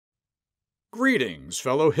Greetings,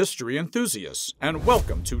 fellow history enthusiasts, and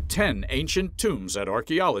welcome to 10 ancient tombs that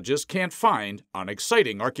archaeologists can't find on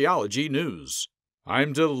exciting archaeology news.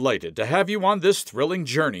 I'm delighted to have you on this thrilling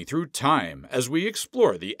journey through time as we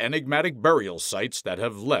explore the enigmatic burial sites that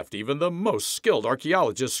have left even the most skilled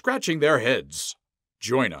archaeologists scratching their heads.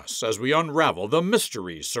 Join us as we unravel the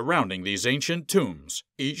mysteries surrounding these ancient tombs,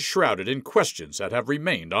 each shrouded in questions that have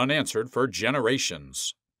remained unanswered for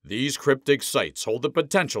generations. These cryptic sites hold the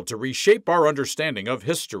potential to reshape our understanding of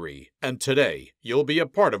history, and today you'll be a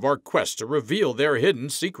part of our quest to reveal their hidden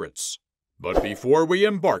secrets. But before we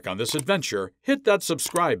embark on this adventure, hit that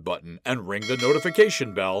subscribe button and ring the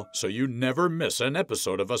notification bell so you never miss an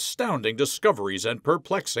episode of astounding discoveries and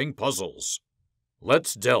perplexing puzzles.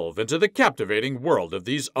 Let's delve into the captivating world of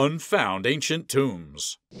these unfound ancient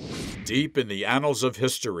tombs. Deep in the annals of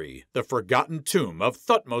history, the forgotten tomb of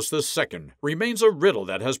Thutmose II remains a riddle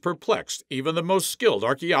that has perplexed even the most skilled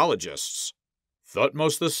archaeologists.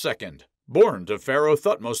 Thutmose II, born to Pharaoh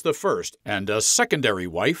Thutmose I and a secondary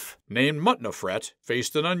wife named Mutnefret,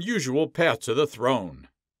 faced an unusual path to the throne.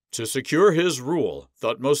 To secure his rule,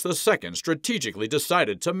 Thutmose II strategically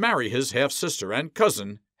decided to marry his half-sister and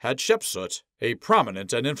cousin, Hatshepsut, a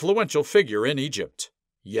prominent and influential figure in Egypt.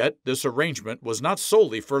 Yet this arrangement was not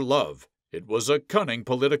solely for love. It was a cunning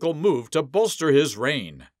political move to bolster his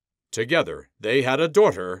reign. Together, they had a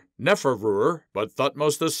daughter, Neferur, but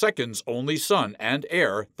Thutmose II's only son and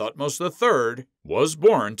heir, Thutmose III, was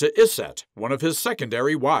born to Iset, one of his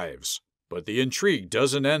secondary wives. But the intrigue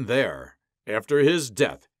doesn't end there. After his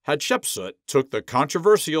death, Hatshepsut took the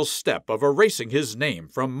controversial step of erasing his name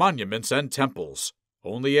from monuments and temples.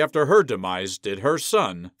 Only after her demise did her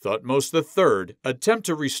son, Thutmose III, attempt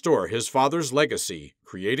to restore his father's legacy,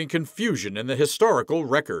 creating confusion in the historical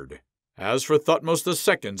record. As for Thutmose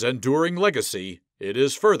II's enduring legacy, it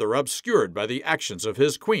is further obscured by the actions of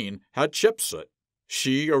his queen, Hatshepsut.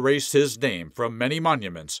 She erased his name from many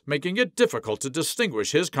monuments, making it difficult to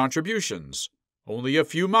distinguish his contributions. Only a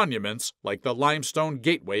few monuments, like the limestone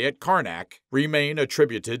gateway at Karnak, remain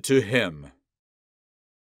attributed to him.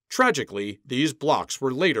 Tragically, these blocks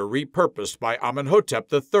were later repurposed by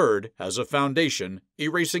Amenhotep III as a foundation,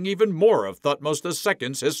 erasing even more of Thutmose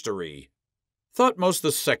II's history. Thutmose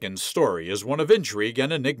II's story is one of intrigue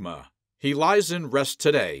and enigma. He lies in rest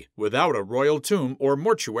today, without a royal tomb or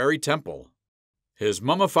mortuary temple. His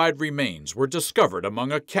mummified remains were discovered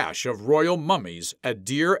among a cache of royal mummies at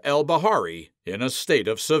Deir el-Bahari in a state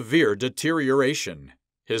of severe deterioration.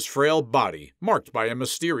 His frail body, marked by a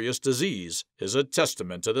mysterious disease, is a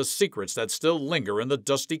testament to the secrets that still linger in the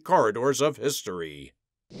dusty corridors of history.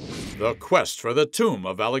 The quest for the tomb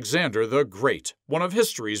of Alexander the Great, one of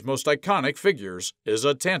history's most iconic figures, is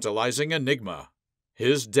a tantalizing enigma.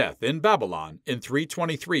 His death in Babylon in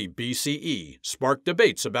 323 BCE sparked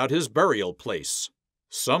debates about his burial place.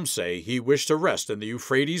 Some say he wished to rest in the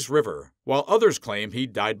Euphrates River, while others claim he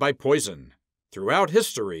died by poison. Throughout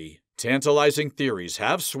history, tantalizing theories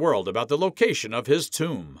have swirled about the location of his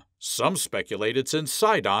tomb. Some speculate it's in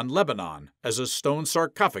Sidon, Lebanon, as a stone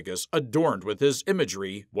sarcophagus adorned with his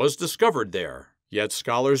imagery was discovered there. Yet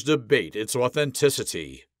scholars debate its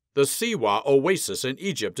authenticity. The Siwa Oasis in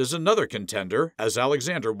Egypt is another contender, as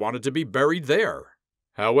Alexander wanted to be buried there.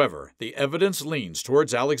 However, the evidence leans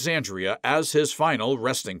towards Alexandria as his final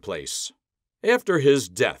resting place. After his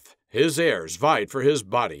death, his heirs vied for his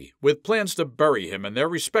body, with plans to bury him in their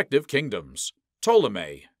respective kingdoms.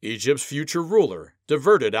 Ptolemy, Egypt's future ruler,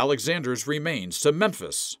 diverted Alexander's remains to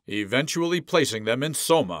Memphis, eventually placing them in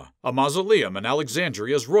Soma, a mausoleum in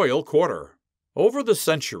Alexandria's royal quarter. Over the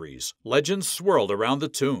centuries, legends swirled around the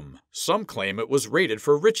tomb. Some claim it was raided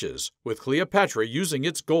for riches, with Cleopatra using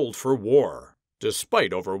its gold for war.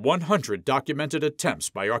 Despite over 100 documented attempts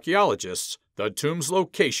by archaeologists, the tomb's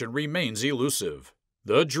location remains elusive.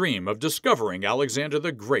 The dream of discovering Alexander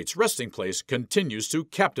the Great's resting place continues to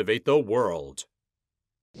captivate the world.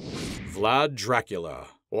 Vlad Dracula,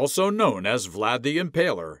 also known as Vlad the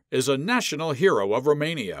Impaler, is a national hero of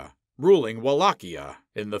Romania, ruling Wallachia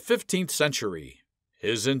in the 15th century.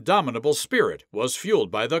 His indomitable spirit was fueled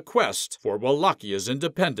by the quest for Wallachia's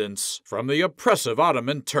independence from the oppressive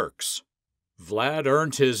Ottoman Turks. Vlad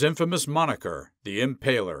earned his infamous moniker, the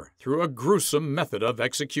Impaler, through a gruesome method of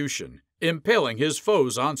execution, impaling his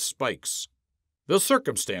foes on spikes. The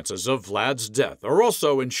circumstances of Vlad's death are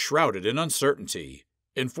also enshrouded in uncertainty.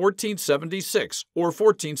 In 1476 or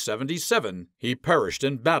 1477, he perished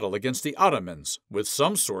in battle against the Ottomans, with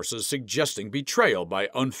some sources suggesting betrayal by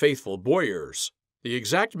unfaithful boyars. The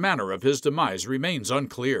exact manner of his demise remains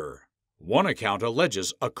unclear. One account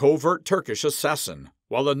alleges a covert Turkish assassin,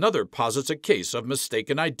 while another posits a case of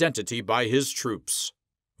mistaken identity by his troops.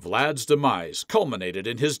 Vlad's demise culminated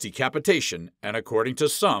in his decapitation and, according to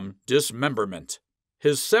some, dismemberment.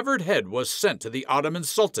 His severed head was sent to the Ottoman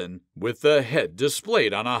Sultan, with the head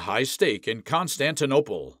displayed on a high stake in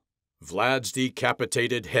Constantinople. Vlad's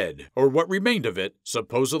decapitated head, or what remained of it,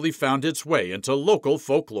 supposedly found its way into local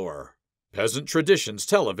folklore. Peasant traditions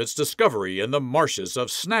tell of its discovery in the marshes of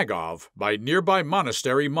Snagov by nearby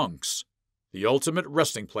monastery monks. The ultimate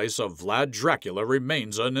resting place of Vlad Dracula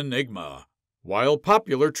remains an enigma. While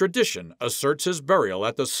popular tradition asserts his burial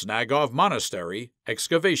at the Snagov Monastery,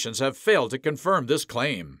 excavations have failed to confirm this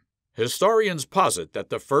claim. Historians posit that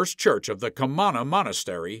the first church of the Kamana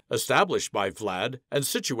Monastery, established by Vlad and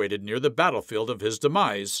situated near the battlefield of his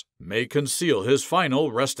demise, may conceal his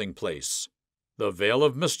final resting place. The veil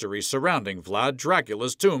of mystery surrounding Vlad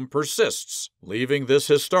Dracula's tomb persists, leaving this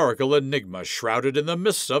historical enigma shrouded in the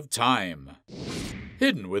mists of time.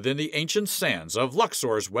 Hidden within the ancient sands of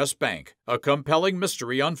Luxor's West Bank, a compelling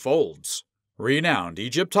mystery unfolds. Renowned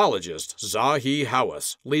Egyptologist Zahi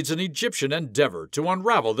Hawass leads an Egyptian endeavor to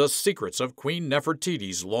unravel the secrets of Queen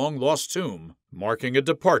Nefertiti's long-lost tomb, marking a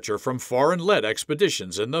departure from foreign-led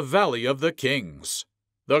expeditions in the Valley of the Kings.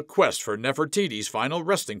 The quest for Nefertiti's final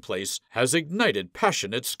resting place has ignited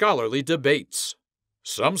passionate scholarly debates.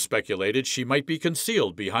 Some speculated she might be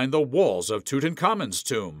concealed behind the walls of Tutankhamun's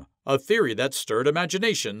tomb, a theory that stirred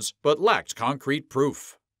imaginations but lacked concrete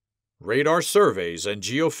proof. Radar surveys and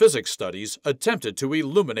geophysics studies attempted to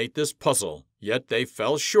illuminate this puzzle, yet they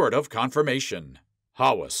fell short of confirmation.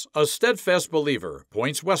 Hawass, a steadfast believer,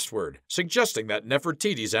 points westward, suggesting that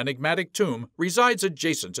Nefertiti's enigmatic tomb resides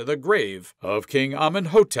adjacent to the grave of King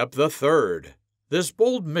Amenhotep III. This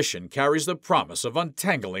bold mission carries the promise of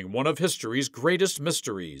untangling one of history's greatest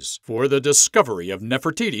mysteries, for the discovery of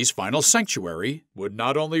Nefertiti's final sanctuary would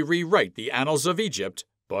not only rewrite the annals of Egypt,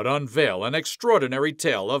 but unveil an extraordinary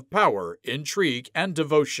tale of power, intrigue, and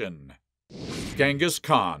devotion. Genghis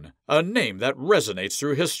Khan, a name that resonates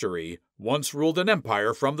through history, once ruled an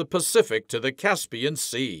empire from the Pacific to the Caspian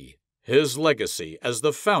Sea. His legacy as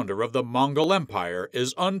the founder of the Mongol Empire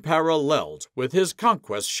is unparalleled, with his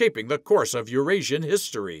conquests shaping the course of Eurasian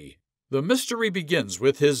history. The mystery begins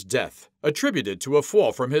with his death, attributed to a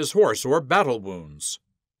fall from his horse or battle wounds.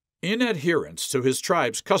 In adherence to his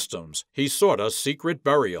tribe's customs, he sought a secret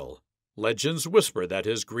burial. Legends whisper that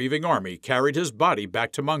his grieving army carried his body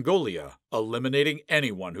back to Mongolia, eliminating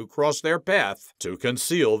anyone who crossed their path to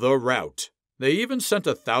conceal the route. They even sent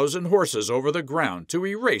 1,000 horses over the ground to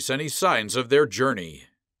erase any signs of their journey.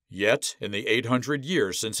 Yet, in the 800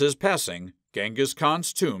 years since his passing, Genghis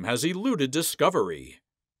Khan's tomb has eluded discovery.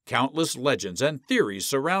 Countless legends and theories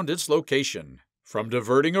surround its location, from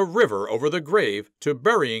diverting a river over the grave to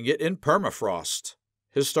burying it in permafrost.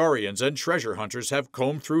 Historians and treasure hunters have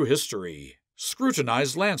combed through history,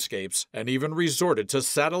 scrutinized landscapes, and even resorted to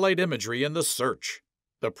satellite imagery in the search.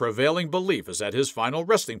 The prevailing belief is that his final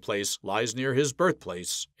resting place lies near his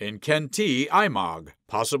birthplace, in Kenti Imog,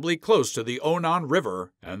 possibly close to the Onan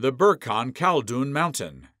River and the Burkhan Khaldun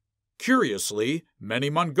Mountain. Curiously,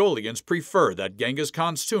 many Mongolians prefer that Genghis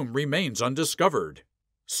Khan's tomb remains undiscovered.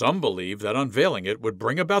 Some believe that unveiling it would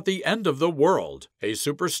bring about the end of the world, a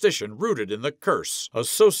superstition rooted in the curse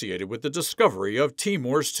associated with the discovery of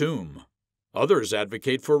Timur's tomb. Others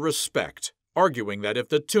advocate for respect, arguing that if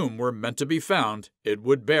the tomb were meant to be found, it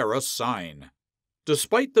would bear a sign.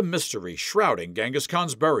 Despite the mystery shrouding Genghis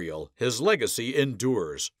Khan's burial, his legacy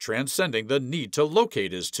endures, transcending the need to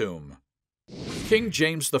locate his tomb. King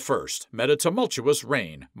James I met a tumultuous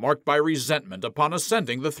reign marked by resentment upon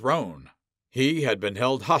ascending the throne. He had been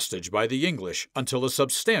held hostage by the English until a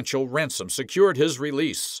substantial ransom secured his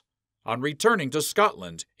release. On returning to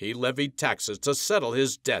Scotland, he levied taxes to settle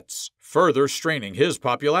his debts, further straining his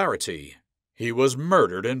popularity. He was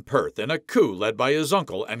murdered in Perth in a coup led by his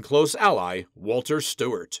uncle and close ally, Walter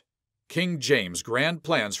Stewart. King James' grand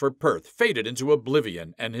plans for Perth faded into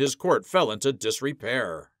oblivion and his court fell into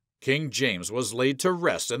disrepair. King James was laid to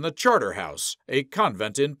rest in the Charter House, a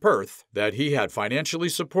convent in Perth that he had financially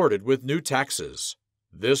supported with new taxes.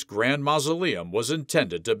 This grand mausoleum was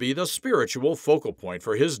intended to be the spiritual focal point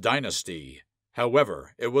for his dynasty.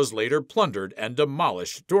 However, it was later plundered and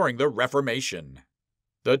demolished during the Reformation.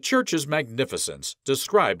 The church's magnificence,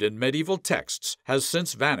 described in medieval texts, has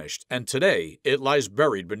since vanished, and today it lies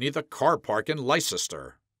buried beneath a car park in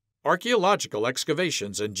Leicester. Archaeological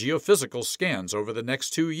excavations and geophysical scans over the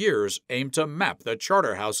next 2 years aim to map the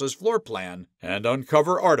Charterhouse's floor plan and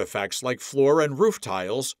uncover artifacts like floor and roof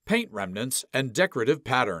tiles, paint remnants, and decorative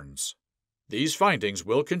patterns. These findings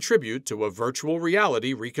will contribute to a virtual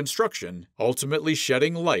reality reconstruction, ultimately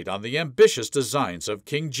shedding light on the ambitious designs of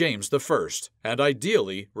King James I and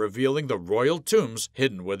ideally revealing the royal tombs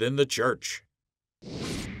hidden within the church.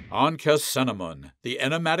 Ankhesenamun, the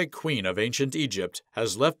enigmatic queen of ancient Egypt,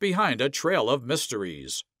 has left behind a trail of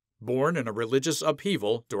mysteries. Born in a religious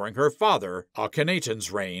upheaval during her father,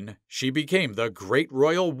 Akhenaten's reign, she became the great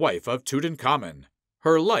royal wife of Tutankhamun.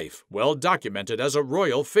 Her life, well documented as a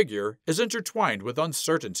royal figure, is intertwined with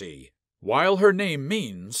uncertainty. While her name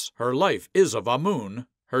means her life is of Amun,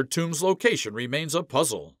 her tomb's location remains a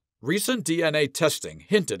puzzle. Recent DNA testing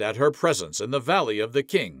hinted at her presence in the Valley of the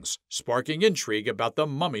Kings, sparking intrigue about the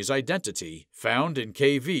mummy's identity, found in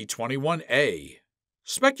KV-21A.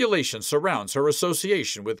 Speculation surrounds her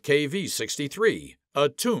association with KV-63, a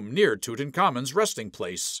tomb near Tutankhamun's resting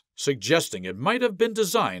place, suggesting it might have been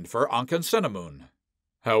designed for Ankhesenamun.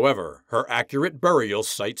 However, her accurate burial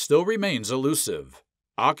site still remains elusive.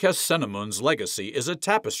 Ankhesenamun's legacy is a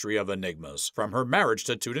tapestry of enigmas, from her marriage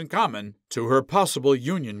to Tutankhamun to her possible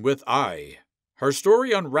union with Ai. Her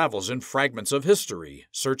story unravels in fragments of history,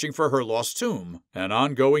 searching for her lost tomb, an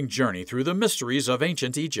ongoing journey through the mysteries of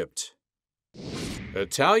ancient Egypt.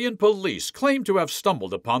 Italian police claim to have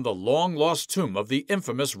stumbled upon the long-lost tomb of the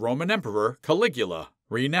infamous Roman Emperor Caligula,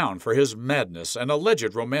 renowned for his madness and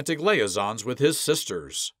alleged romantic liaisons with his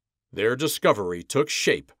sisters. Their discovery took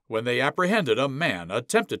shape when they apprehended a man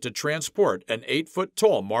attempted to transport an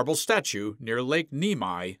 8-foot-tall marble statue near Lake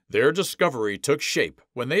Nemi. Their discovery took shape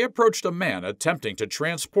when they approached a man attempting to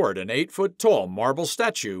transport an 8-foot-tall marble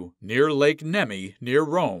statue near Lake Nemi near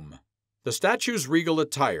Rome. The statue's regal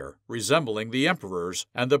attire, resembling the emperor's,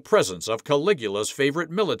 and the presence of Caligula's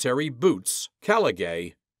favorite military boots,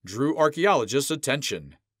 caligae, drew archaeologists'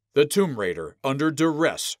 attention. The tomb raider, under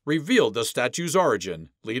duress, revealed the statue's origin,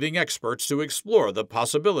 leading experts to explore the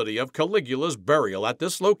possibility of Caligula's burial at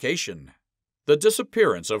this location. The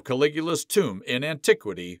disappearance of Caligula's tomb in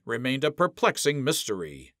antiquity remained a perplexing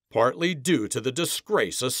mystery, partly due to the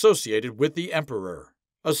disgrace associated with the emperor.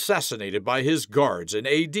 Assassinated by his guards in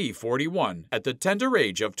AD 41 at the tender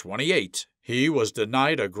age of 28, he was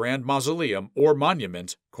denied a grand mausoleum or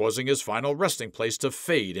monument, causing his final resting place to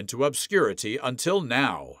fade into obscurity until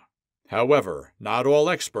now. However, not all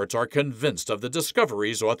experts are convinced of the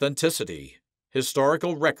discovery's authenticity.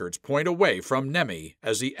 Historical records point away from Nemi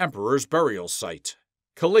as the emperor's burial site.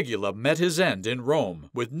 Caligula met his end in Rome,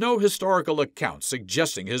 with no historical account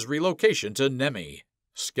suggesting his relocation to Nemi.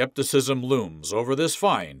 Skepticism looms over this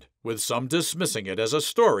find, with some dismissing it as a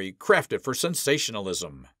story crafted for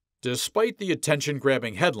sensationalism. Despite the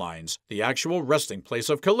attention-grabbing headlines, the actual resting place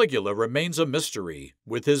of Caligula remains a mystery,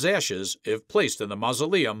 with his ashes, if placed in the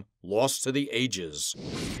mausoleum, lost to the ages.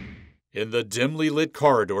 In the dimly lit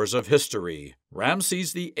corridors of history,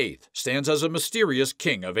 Ramses VIII stands as a mysterious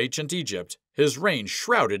king of ancient Egypt, his reign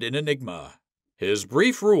shrouded in enigma. His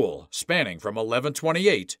brief rule, spanning from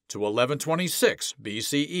 1128 to 1126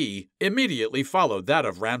 BCE, immediately followed that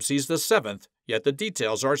of Ramses VII, yet the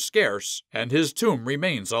details are scarce, and his tomb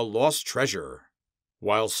remains a lost treasure.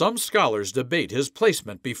 While some scholars debate his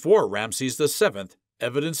placement before Ramses VII,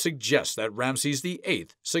 evidence suggests that Ramses VIII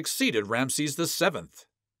succeeded Ramses VII.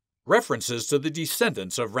 References to the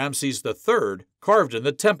descendants of Ramses III, carved in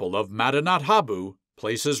the temple of Medinet Habu,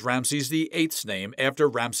 places Ramses VIII's name after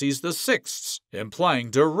Ramses VI's, implying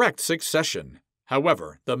direct succession.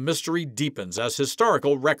 However, the mystery deepens as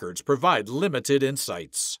historical records provide limited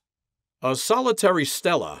insights. A solitary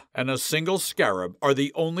stela and a single scarab are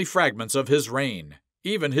the only fragments of his reign.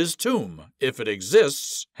 Even his tomb, if it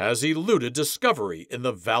exists, has eluded discovery in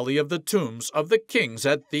the Valley of the Tombs of the Kings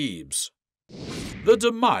at Thebes. The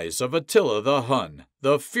demise of Attila the Hun,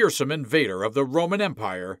 the fearsome invader of the Roman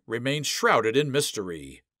Empire, remains shrouded in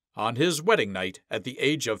mystery. On his wedding night, at the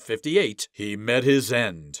age of 58, he met his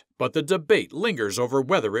end, but the debate lingers over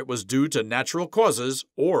whether it was due to natural causes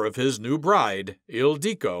or if his new bride,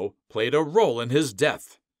 Ildiko, played a role in his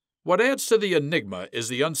death. What adds to the enigma is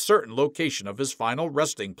the uncertain location of his final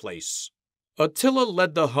resting place. Attila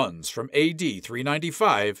led the Huns from AD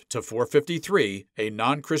 395 to 453, a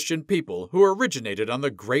non-Christian people who originated on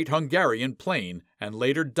the Great Hungarian Plain and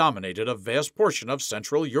later dominated a vast portion of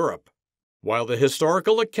Central Europe. While the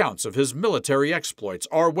historical accounts of his military exploits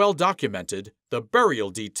are well documented, the burial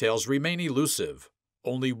details remain elusive.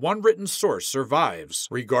 Only one written source survives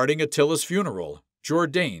regarding Attila's funeral.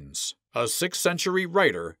 Jordanes, a 6th century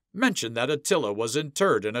writer, mentioned that Attila was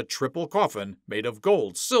interred in a triple coffin made of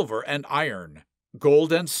gold, silver, and iron.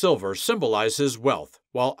 Gold and silver symbolize his wealth,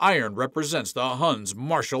 while iron represents the Huns'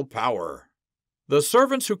 martial power. The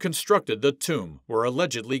servants who constructed the tomb were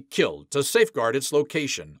allegedly killed to safeguard its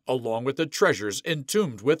location, along with the treasures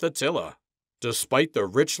entombed with Attila. Despite the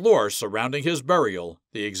rich lore surrounding his burial,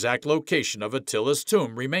 the exact location of Attila's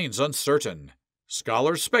tomb remains uncertain.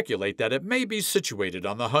 Scholars speculate that it may be situated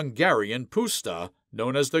on the Hungarian puszta,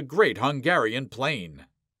 known as the Great Hungarian Plain.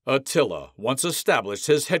 Attila once established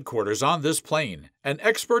his headquarters on this plain, and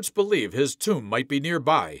experts believe his tomb might be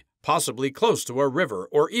nearby, possibly close to a river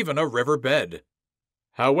or even a riverbed.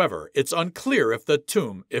 However, it's unclear if the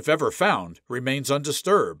tomb, if ever found, remains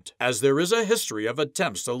undisturbed, as there is a history of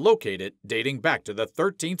attempts to locate it dating back to the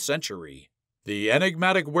 13th century. The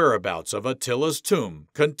enigmatic whereabouts of Attila's tomb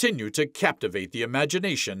continue to captivate the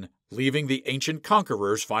imagination, leaving the ancient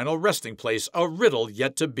conqueror's final resting place a riddle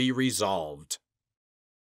yet to be resolved.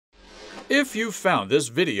 If you found this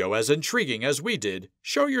video as intriguing as we did,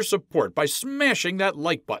 show your support by smashing that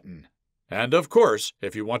like button. And of course,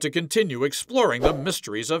 if you want to continue exploring the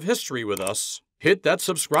mysteries of history with us, hit that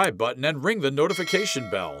subscribe button and ring the notification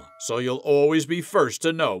bell, so you'll always be first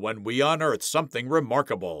to know when we unearth something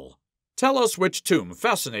remarkable. Tell us which tomb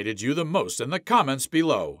fascinated you the most in the comments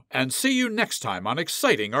below, and see you next time on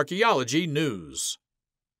Exciting Archaeology News.